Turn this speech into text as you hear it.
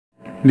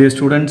Dear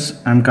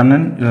students, I am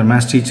Kannan, your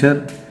maths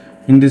teacher.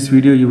 In this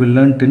video, you will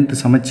learn 10th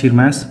Samachir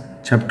Maths,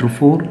 Chapter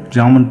 4,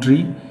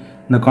 Geometry.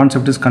 The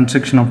concept is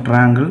construction of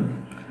triangle.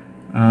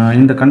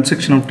 In the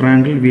construction of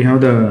triangle, we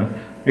have the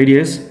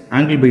ideas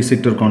angle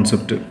bisector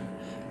concept.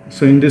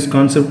 So in this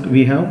concept,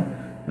 we have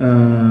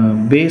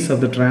base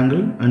of the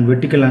triangle and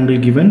vertical angle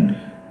given,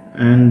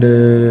 and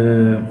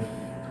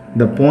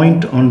the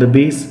point on the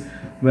base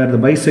where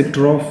the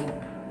bisector of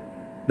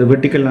the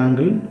vertical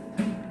angle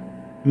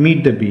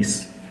meet the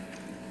base.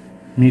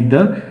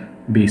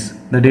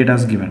 The data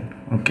is given.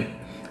 Okay.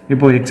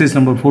 இப்போ exercise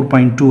number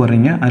 4.2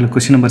 வரீங்க. அதில்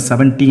question number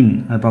 17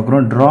 அது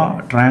பார்க்குறோம். Draw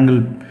triangle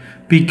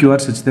PQR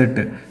such that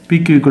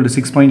PQ equal to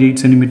 6.8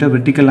 cm,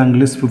 vertical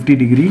angle is 50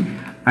 degree,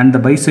 and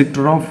the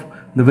bisector of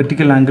the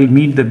vertical angle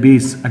meet the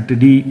base at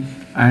D,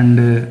 and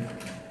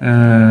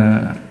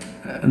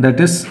that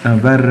is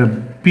where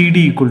PD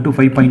equal to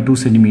 5.2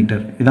 cm.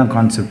 இதுதான்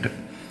concept.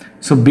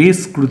 So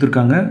base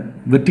கொடுத்துருக்காங்க,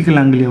 vertical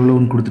angle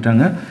எவ்வளோன்னு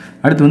கொடுத்துட்டாங்க.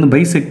 அடுத்து வந்து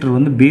bisector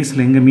வந்து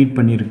பேஸில் எங்கே meet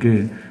பண்ணியிருக்கு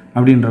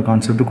அப்படின்ற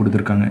கான்செப்ட்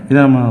கொடுத்துருக்காங்க. இதை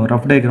நம்ம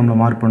ரஃப் டயக்ராமில்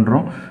மார்க்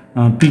பண்ணுறோம்.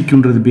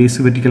 பிக்யூன்றது பேஸ்,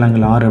 வெர்டிக்கல்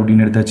ஆங்கிள் ஆர்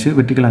அப்படின்னு எடுத்தாச்சு,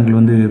 வெர்டிக்கல் ஆங்கிள்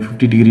வந்து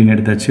 50 டிகிரின்னு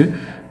எடுத்தாச்சு,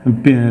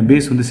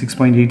 பேஸ் வந்து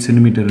 6.8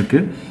 சென்டிமீட்டர்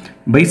இருக்குது.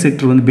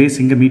 பைசெக்டர் வந்து பேஸ்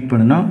இங்கே மீட்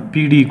பண்ணுனா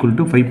பிடி ஈக்குவல்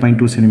டு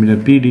 5.2 சென்டிமீட்டர்,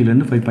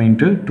 பிடியிலேருந்து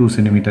 5.2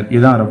 சென்டிமீட்டர்.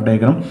 இதுதான் ரஃப்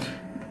டயக்ராம்.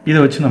 இதை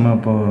வச்சு நம்ம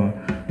இப்போது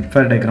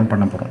ஃபேர் டயக்ராம்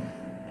பண்ண போகிறோம்.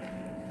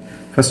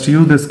 First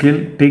use the scale,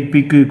 take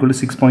PQ equal to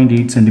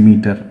 6.8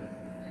 centimeter.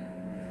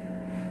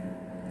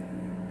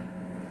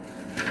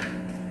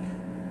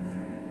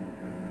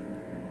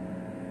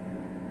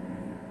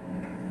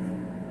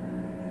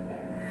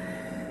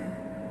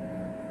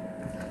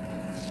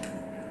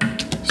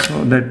 So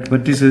that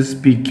vertex is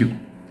PQ.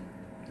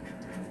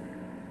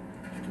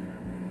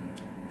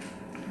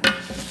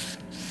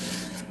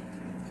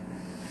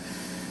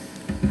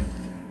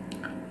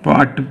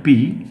 At P,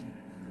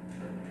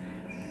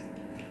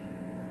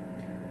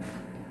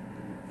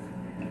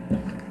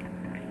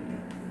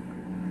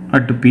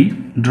 at P,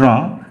 draw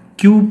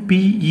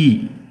QPE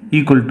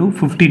equal to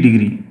 50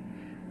 degree,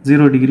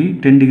 0 degree,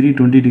 10 degree,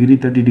 20 degree,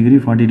 30 degree,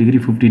 40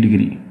 degree, 50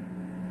 degree.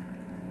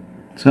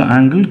 So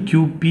angle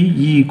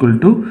QPE equal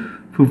to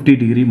 50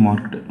 degree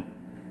marked.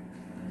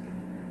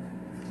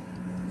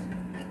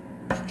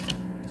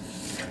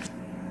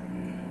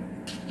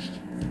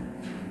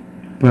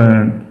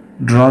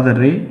 Draw the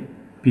ray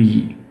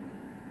PE.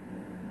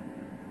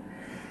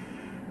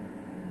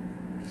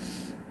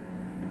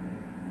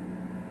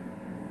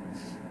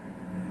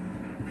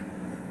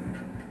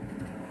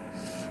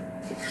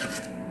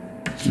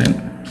 Then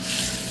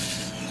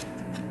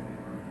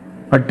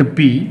at P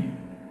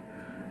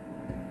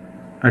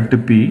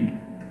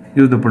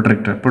use the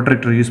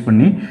protractor use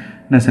பண்ணி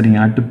என்ன சரிங்க,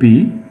 at P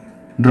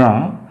draw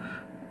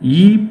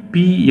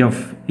EPF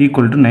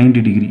equal to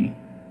 90 degree.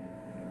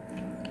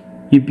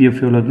 EPF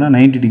எவ்வளோ இருக்குன்னா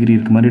 90 degree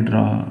இருக்க மாதிரி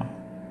draw,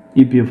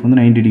 EPF வந்து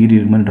 90 degree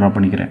இருக்க மாதிரி ட்ரா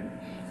பண்ணிக்கிறேன்.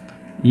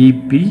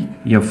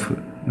 EPF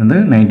வந்து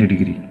 90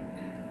 degree.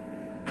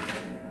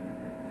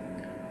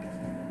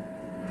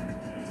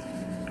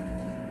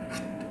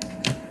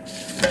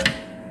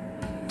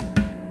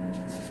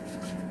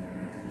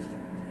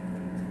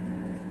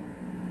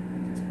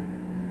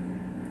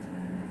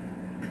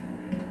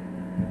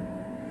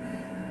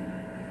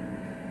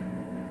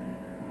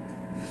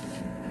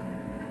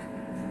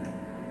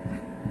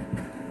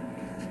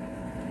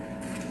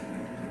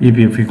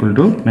 EPF equal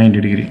to 90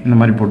 degree. இந்த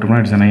மாதிரி போட்டோம்னா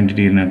இட்ஸ் 90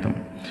 டிகிரின்னு அர்த்தம்.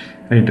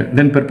 ரைட்டு.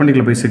 தென்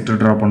பெர்பெண்டிகுலர் பைசெக்டர்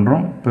ட்ரா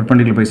பண்ணுறோம்.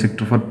 Perpendicular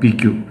bisector for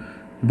PQ.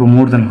 இப்போ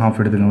மோர் தென் ஹாஃப்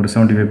எடுத்துங்க, ஒரு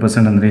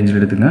 75% அந்த ரேஞ்சில்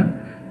எடுத்துங்க.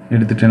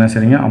 எடுத்துகிட்டு என்ன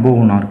சரிங்க, above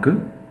one arc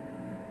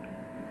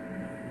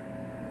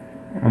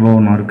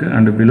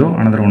and below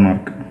another one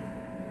arc.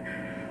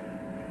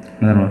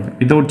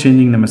 Without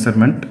changing the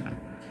measurement,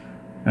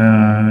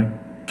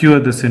 Q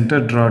at the center,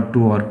 draw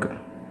two arc,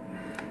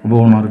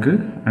 above one arc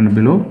and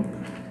below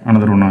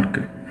another one arc.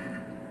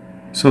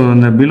 So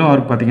இந்த பிலோ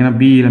ஆர்க் பார்த்தீங்கன்னா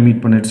பியில் மீட்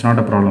பண்ண it's not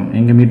a problem,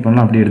 எங்கே meet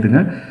பண்ணலாம் அப்படியே எடுத்துங்க.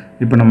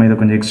 இப்போ நம்ம இதை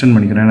கொஞ்சம் எக்ஸ்டெண்ட்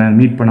பண்ணிக்கிறோம், ஏன்னா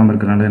மீட் பண்ணாமல்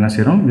இருக்கிறனால என்ன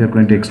செய்கிறோம், we are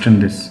going to extend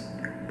this.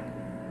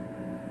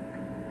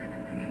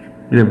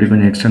 இது எப்படி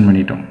கொஞ்சம் எக்ஸ்டெண்ட்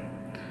பண்ணிட்டோம்.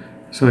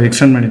 ஸோ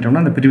எக்ஸ்டெண்ட்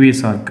பண்ணிட்டோம்னா அந்த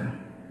previous arc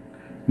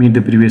meet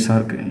the previous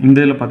arc. இந்த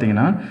இதில்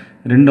பார்த்தீங்கன்னா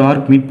ரெண்டு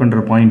ஆர்க் மீட்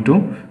பண்ணுற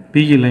பாயிண்ட்டும்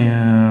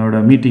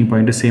பிஇலோட meeting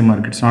point same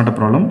arc, it's not a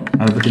problem.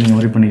 அதை பற்றி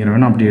நீங்கள் ஒரி பண்ணிக்கிற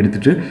வேணும். அப்படியே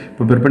எடுத்துகிட்டு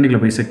இப்போ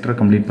பெர்பெண்டிகுலர் பைசெக்டரை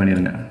கம்ப்ளீட்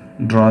பண்ணிடுங்க.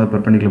 Draw the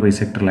perpendicular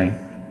bisector line.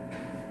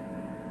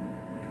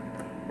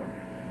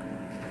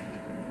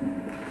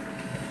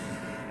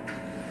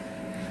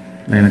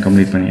 லைனை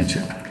கம்ப்ளீட் பண்ணியாச்சு.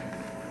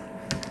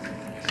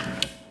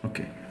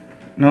 ஓகே,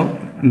 நவ்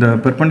இந்த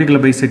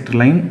perpendicular bisector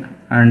line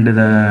and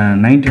the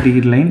 90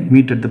 degree line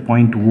meet at the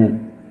point O.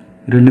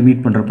 ரெண்டு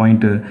மீட் பண்ணுற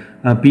point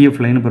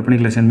PF line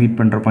perpendicular line meet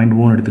பண்ணுற பாயிண்ட்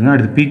ஓன்னு எடுத்துங்க.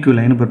 அடுத்து பிக்யூ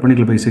லைனு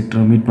பெர்பெண்டிகுலர்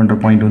பைசெக்டர் மீட் பண்ணுற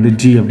பாயிண்ட் வந்து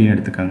G அப்படின்னு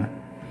எடுத்துக்காங்க.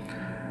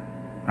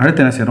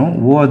 அடுத்து என்ன செய்கிறோம்,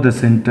 O at the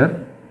center,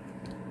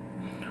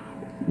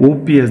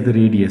 OP as the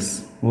radius.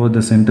 O at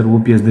the center,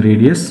 OP as the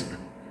radius.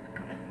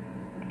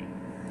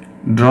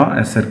 Draw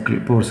a circle.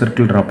 இப்போ ஒரு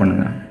சர்க்கிள் ட்ரா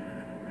பண்ணுங்கள்.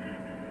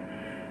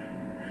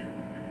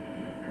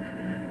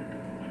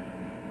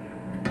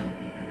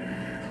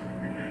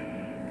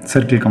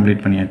 சர்க்கிள்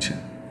கம்ப்ளீட் பண்ணியாச்சு.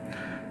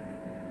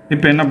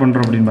 இப்போ என்ன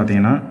பண்ணுறோம் அப்படின்னு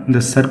பார்த்தீங்கன்னா, இந்த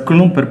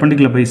சர்க்கிளும்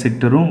பெர்பெண்டிகுலர்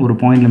பைசெக்டரும் ஒரு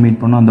பாயிண்டில்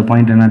மீட் பண்ணோம். அந்த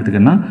பாயிண்ட் என்ன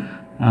எடுத்துக்கன்னா,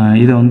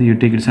 இதை வந்து யூ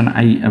டேக் இட்ஸ் அன்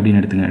ஐ அப்படின்னு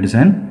எடுத்துங்க. இட்ஸ்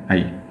அன் ஐ.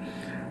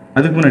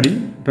 அதுக்கு முன்னாடி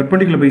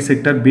பெர்பெண்டிகுலர்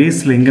பைசெக்டர்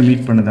பேஸில் எங்கே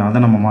மீட் பண்ணுது அதை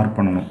நம்ம மார்க்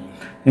பண்ணணும்.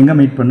 எங்கே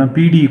மீட் பண்ணால்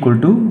PD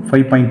 =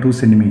 5.2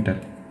 சென்டிமீட்டர்.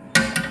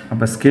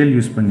 அப்போ ஸ்கேல்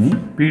யூஸ் பண்ணி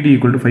PD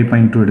 =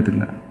 5.2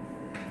 எடுத்துங்க.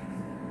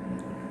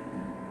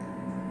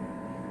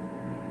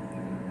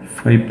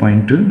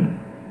 5.2.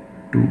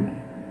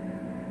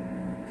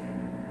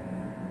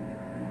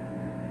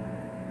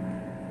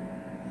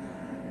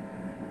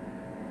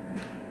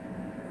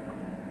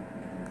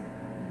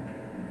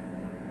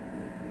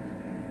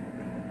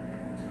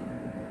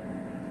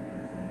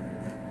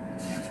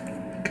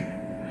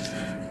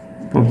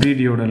 இப்போ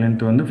BDயோட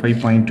லென்த் வந்து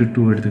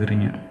 5.2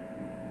 எடுத்துக்கிறீங்க.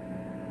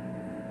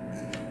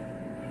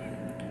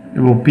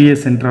 இப்போ PS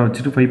சென்டராக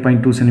வச்சுட்டு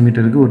 5.2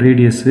 சென்டிமீட்டருக்கு ஒரு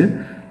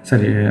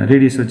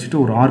ரேடியஸ் வச்சுட்டு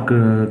ஒரு ஆர்க்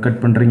கட்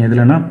பண்ணுறீங்க.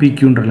 எதுலனா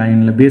PQன்ற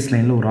லைனில் பேஸ்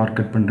லைனில் ஒரு ஆர்க்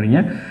கட்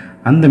பண்ணுறீங்க.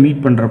 அந்த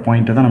மீட் பண்ணுற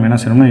பாயிண்ட்டை தான் நம்ம என்ன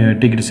செய்யணும்னா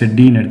டிக்கெட் செட்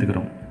Dன்னு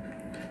எடுத்துக்கிறோம்.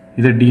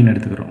 இதை Dன்னு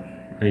எடுத்துக்கிறோம்.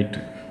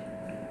 ரைட்டு.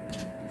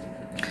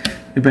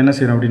 இப்போ என்ன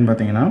செய்கிறோம் அப்படின்னு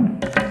பார்த்தீங்கன்னா,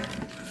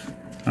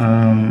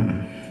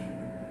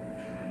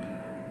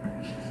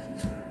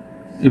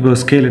 இப்போ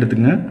ஸ்கேல்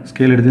எடுத்துங்க.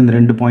 ஸ்கேல் எடுத்து இந்த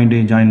 2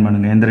 பாயிண்ட்டையும் ஜாயின்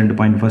பண்ணுங்கள். எந்த 2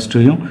 பாயிண்ட்?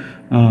 ஃபஸ்ட்டையும்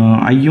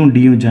ஐயும்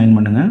டியும் ஜாயின்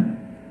பண்ணுங்கள்.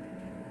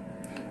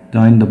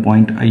 Join the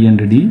point I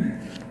and D.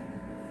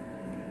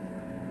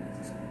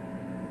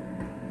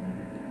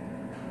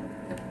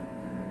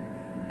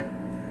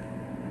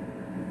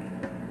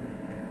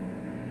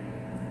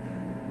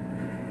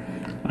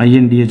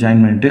 ஐஎன்டியை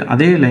join பண்ணிவிட்டு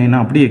அதே லைனை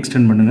அப்படியே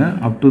எக்ஸ்டெண்ட் பண்ணுங்கள்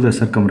அப் டு த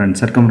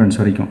சர்க்கம்ஃபரன்ஸ்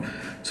வரைக்கும்.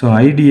 ஸோ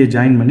ஐடியை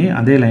ஜாயின் பண்ணி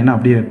அதே லைனை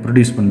அப்படியே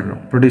ப்ரொடியூஸ் பண்ணுறோம்.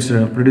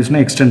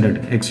 ப்ரொடியூஸ்னால்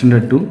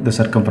extended to the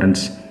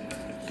circumference.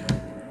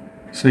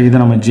 So இதை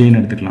நம்ம ஜேன்னு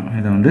எடுத்துக்கலாம்.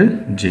 இதை வந்து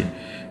ஜே.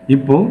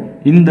 இப்போது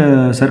இந்த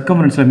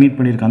சர்க்கம்ஃபரன்ஸில் மீட்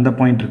பண்ணியிருக்க அந்த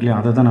பாயிண்ட் இருக்குல்லையா,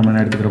 அதை தான் நம்ம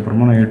என்ன எடுத்துக்கிற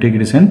போகிறோமோ நான் டேக்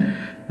இட் இஸ்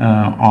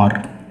ஆர்.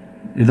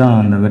 இதுதான்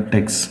அந்த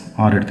வெர்டெக்ஸ்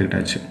ஆர்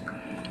எடுத்துக்கிட்டாச்சு.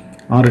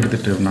 ஆர்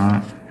எடுத்துகிட்டோம்னா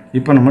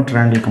இப்போ நம்ம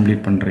ட்ரையாங்கிள்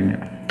கம்ப்ளீட் பண்ணுறீங்க.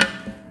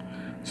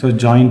 So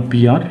join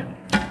PR.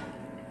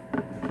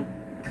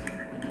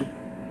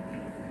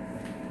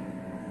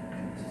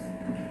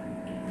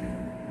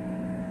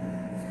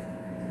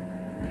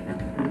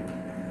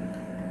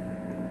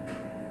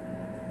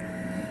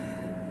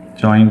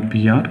 Join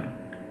PR.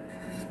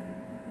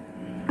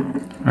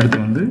 அடுத்து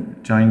வந்து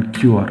join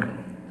QR.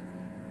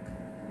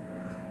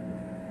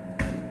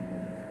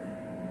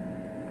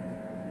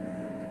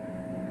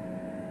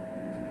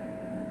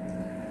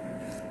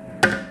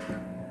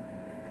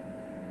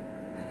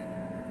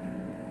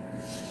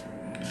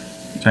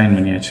 ஜாயின்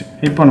பண்ணியாச்சு.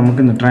 இப்போ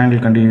நமக்கு இந்த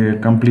ட்ரையாங்கிள்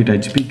கம்ப்ளீட்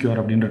ஆயிடுச்சு. PQR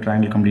அப்படின்ற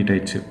ட்ரையாங்கிள் கம்ப்ளீட்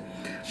ஆயிடுச்சு.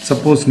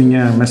 சப்போஸ்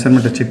நீங்கள்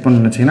மெஷர்மெண்ட்டை செக் பண்ண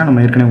நினச்சிங்கன்னா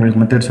நம்ம ஏற்கனவே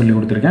உங்களுக்கு மெத்தட் சொல்லி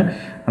கொடுத்துருக்கேன்.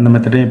 அந்த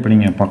மெத்தடே இப்போ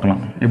நீங்கள்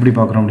பார்க்கலாம். எப்படி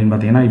பார்க்குறோம் அப்படின்னு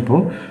பார்த்தீங்கன்னா,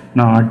 இப்போது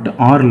நான் அட்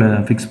ஆரில்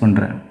ஃபிக்ஸ்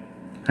பண்ணுறேன்.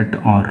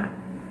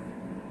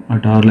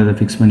 அட் ஆரில் இதை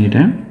ஃபிக்ஸ்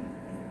பண்ணிவிட்டேன்.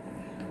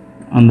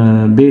 அந்த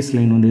பேஸ்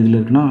லைன் வந்து எதில்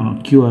இருக்குன்னா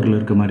QRயில்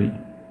இருக்க மாதிரி,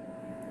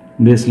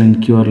 பேஸ் லைன்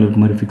QRயில்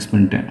இருக்க மாதிரி ஃபிக்ஸ்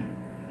பண்ணிட்டேன்.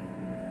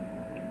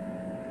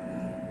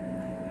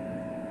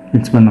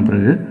 ஃபிக்ஸ் பண்ண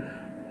பிறகு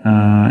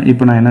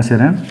இப்போ நான் என்ன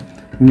செய்கிறேன்,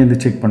 இங்கேருந்து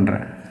செக்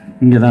பண்ணுறேன்.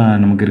 இங்கே தான்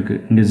நமக்கு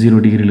இருக்குது. இங்கே 0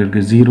 டிகிரியில்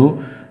இருக்குது. 0,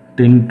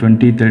 10,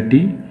 20, 30,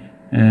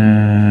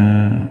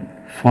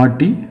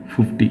 40,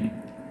 50.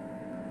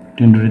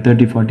 10, 20,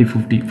 30, 40,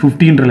 50.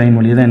 50ன்ற லைன்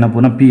வழியாக தான் என்ன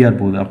போகுதுன்னா PR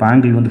போகுது. அப்போ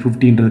ஆங்கிள் வந்து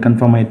 50ன்றது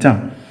கன்ஃபார்ம் ஆகிடுச்சா.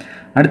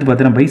 அடுத்து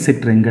பார்த்தீங்கன்னா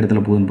பைசெக்டர் எங்கே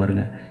இடத்துல போகுதுன்னு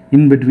பாருங்கள்.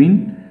 In between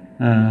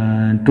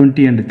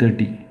 20 and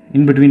 30.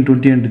 In between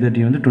 20 and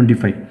 30 வந்து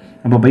 25.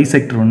 அப்போ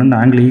பைசெக்டர் வந்து இந்த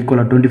ஆங்கிள்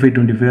ஈக்குவலாக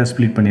 25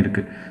 ஸ்ப்ளிட்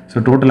பண்ணியிருக்கு. ஸோ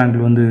டோட்டல்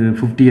ஆங்கிள் வந்து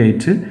 50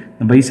 ஆயிடுச்சு.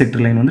 இந்த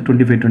பைசெக்டர் லைன் வந்து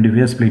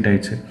 25 ஸ்ப்ளிட்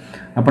ஆயிடுச்சு.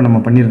 அப்போ நம்ம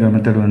பண்ணியிருக்க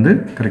மெத்தட் வந்து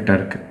கரெக்டாக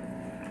இருக்குது.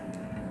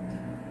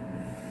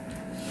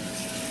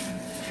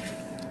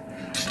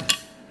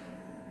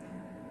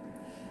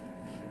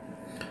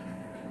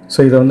 ஸோ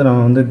இதை வந்து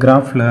நான் வந்து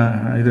கிராஃபில்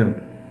இது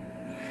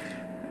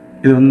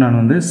வந்து நான்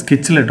வந்து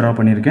ஸ்கெட்சில் ட்ரா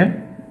பண்ணியிருக்கேன்.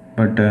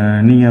 பட்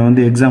நீங்கள்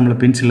வந்து எக்ஸாமில்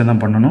பென்சிலில்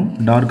தான் பண்ணணும்.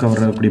 டார்க்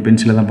கவர் அப்படி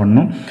பென்சிலில் தான்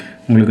பண்ணணும்.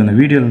 உங்களுக்கு அந்த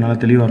வீடியோவில் நல்லா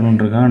தெளிவாக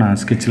வரணுன்றதுக்காக நான்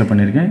ஸ்கெட்சில்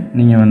பண்ணியிருக்கேன்.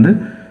 நீங்கள் வந்து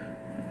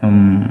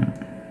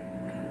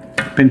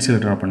பென்சில்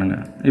ட்ரா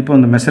பண்ணுங்கள். இப்போ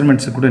அந்த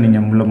மெஷர்மெண்ட்ஸை கூட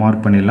நீங்கள் உள்ளே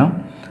மார்க் பண்ணிடலாம்.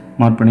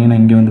 மார்க் பண்ணிங்கன்னா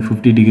இங்கே வந்து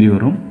 50 டிகிரி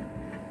வரும்.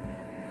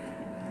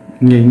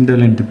 இங்கே இந்த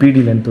லென்த் PD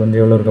லென்த் வந்து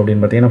எவ்வளோ இருக்குது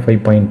அப்படின்னு பார்த்தீங்கன்னா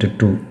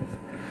 5.2.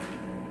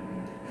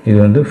 இது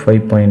வந்து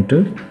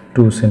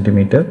 5.2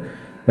 சென்டிமீட்டர்.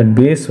 பட்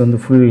பேஸ் வந்து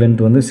ஃபுல்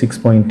லென்த் வந்து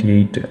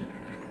 6.8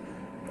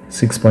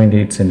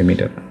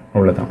 சென்டிமீட்டர்.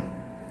 அவ்வளோதான்.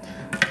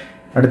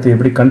 அடுத்து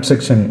எப்படி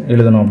கன்ஸ்ட்ரக்ஷன்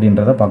எழுதணும்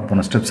அப்படின்றத பார்க்க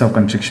போகிறோம். ஸ்டெப்ஸ் ஆஃப்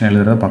கன்ஸ்ட்ரக்ஷன்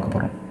எழுதுறத பார்க்க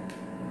போகிறோம்.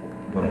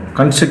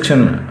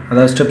 கன்ஸ்ட்ரக்ஷன்,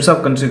 அதாவது ஸ்டெப்ஸ்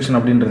ஆஃப் கன்ஸ்ட்ரக்ஷன்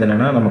அப்படின்றது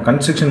என்னென்னா, நம்ம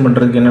கன்ஸ்ட்ரக்ஷன்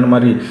பண்ணுறதுக்கு என்னென்ன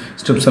மாதிரி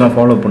ஸ்டெப்ஸ் எல்லாம்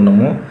ஃபாலோ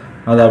பண்ணணுமோ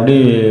அதை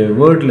அப்படியே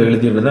வேர்டில்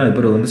எழுதிக்கிறது தான்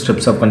இப்போ வந்து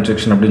ஸ்டெப்ஸ் ஆஃப்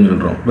கன்ஸ்ட்ரக்ஷன் அப்படின்னு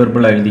சொல்கிறோம்.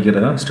 வெர்பலாக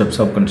எழுதிக்கிறது தான் ஸ்டெப்ஸ்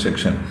ஆஃப்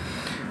கன்ஸ்ட்ரக்ஷன்.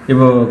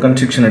 இப்போ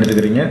கன்ஸ்ட்ரக்ஷன்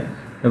எடுத்துக்கிறீங்க.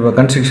 இப்போ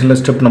கன்ஸ்ட்ரக்ஷனில்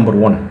ஸ்டெப் நம்பர்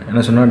 1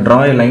 என்ன சொன்னால், ட்ரா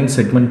எ line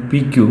segment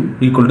PQ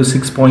 =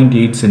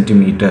 6.8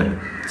 centimetre.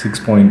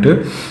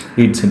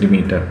 6.8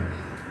 centimetre.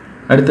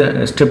 அடுத்த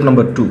step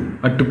number 2,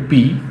 at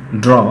P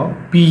draw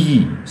PE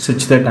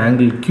such that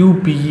angle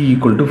QPE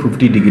equal to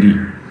 50 degree.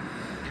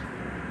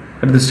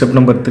 At the step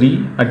number 3,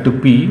 at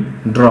P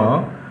draw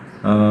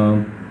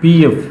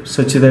PF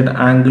such that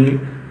angle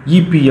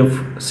EPF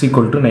is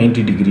equal to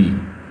 90 degree.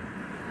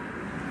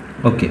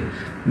 Okay,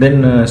 then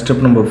step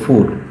number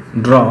 4,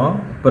 draw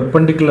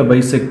perpendicular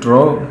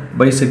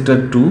bisector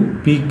to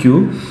PQ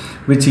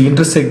which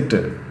intersect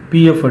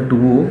PF at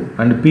O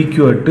and PQ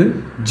at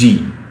G.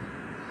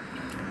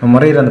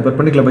 மறையிற அந்த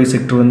perpendicular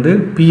bisector வந்து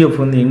PF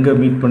வந்து எங்கே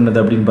meet பண்ணுது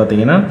அப்படின்னு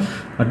பார்த்தீங்கன்னா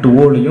at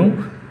Oலையும்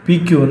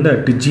PQ வந்து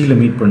at Gல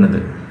meet பண்ணுது.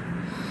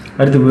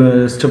 அடுத்து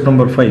step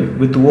number 5,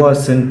 with O as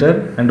center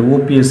and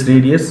OPS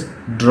radius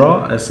draw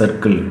a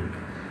circle.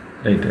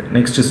 Right.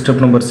 Next step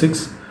number 6,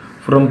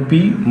 from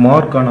P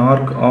mark an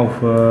arc of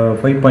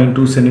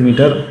 5.2 cm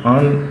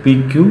on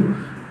PQ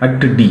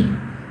at D.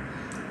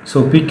 So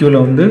PQல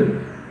வந்து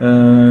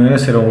என்ன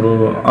செய்கிறோம், ஒரு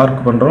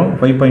arc பண்ணுறோம்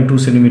 5.2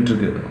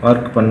 சென்டிமீட்டருக்கு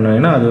arc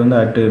பண்ணோன்னா அது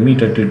வந்து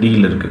மீட் அட்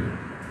டியில் இருக்குது.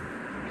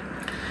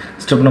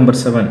 ஸ்டெப் நம்பர்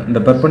 7, இந்த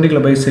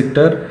perpendicular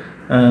bisector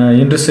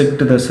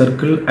intersect the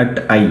circle at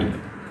I.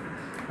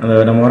 அந்த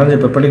நம்ம வரைஞ்ச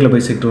பர்பண்டிகுலர்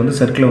பைசெக்டர் வந்து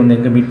சர்க்கிளை வந்து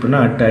எங்கே மீட்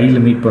பண்ணால் அட்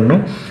ஐயில் மீட்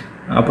பண்ணோம்.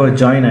 அப்போ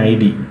ஜாயின்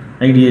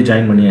ஐடியை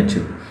ஜாயின் பண்ணியாச்சு.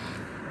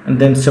 அண்ட்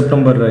தென் ஸ்டெப்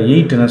நம்பர்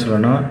 8 என்ன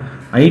சொல்லணும்னா,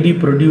 ID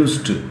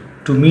produced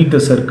to meet the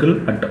circle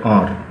at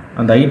R.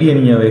 அந்த ஐடியை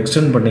நீங்கள்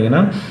எக்ஸ்டெண்ட் பண்ணிங்கன்னா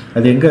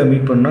அது எங்கே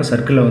மீட் பண்ணால்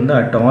சர்க்கிளை வந்து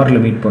அட் ஆரில்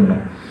மீட்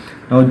பண்ணோம்.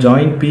 Now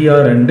join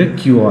PR and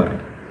QR.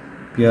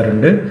 PR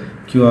and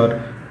QR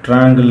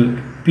triangle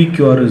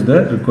PQR is the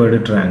required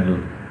triangle.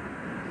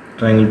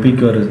 Triangle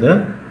PQR is the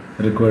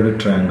required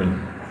triangle.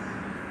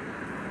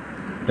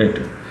 Right.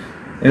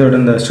 இதோட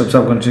இந்த ஸ்டெப்ஸ்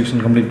ஆஃப்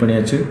கன்ஸ்ட்ரக்ஷன் கம்ப்ளீட்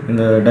பண்ணியாச்சு.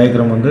 இந்த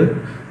டயக்ராம் வந்து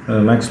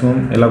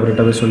மேக்ஸிமம்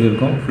எலாபரேட்டாகவே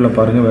சொல்லியிருக்கோம். ஃபுல்லாக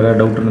பாருங்கள். வேறு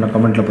டவுட் இருந்தால்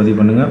கமெண்ட்டில் பதிவு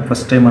பண்ணுங்கள்.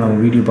 ஃபஸ்ட் டைமாக நம்ம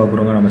வீடியோ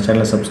பார்க்குறவங்க நம்ம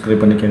சேனலை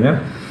சப்ஸ்கிரைப் பண்ணிக்கோங்க.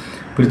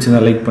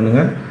 பிடிச்சிருந்தால் லைக்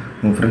பண்ணுங்கள்.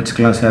 உங்கள்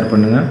ஃப்ரெண்ட்ஸ்க்கெலாம் ஷேர்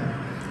பண்ணுங்கள்.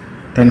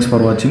 தேங்க்ஸ்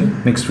ஃபார் வாட்சிங்.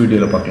 நெக்ஸ்ட்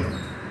வீடியோவில் பார்க்கலாம்.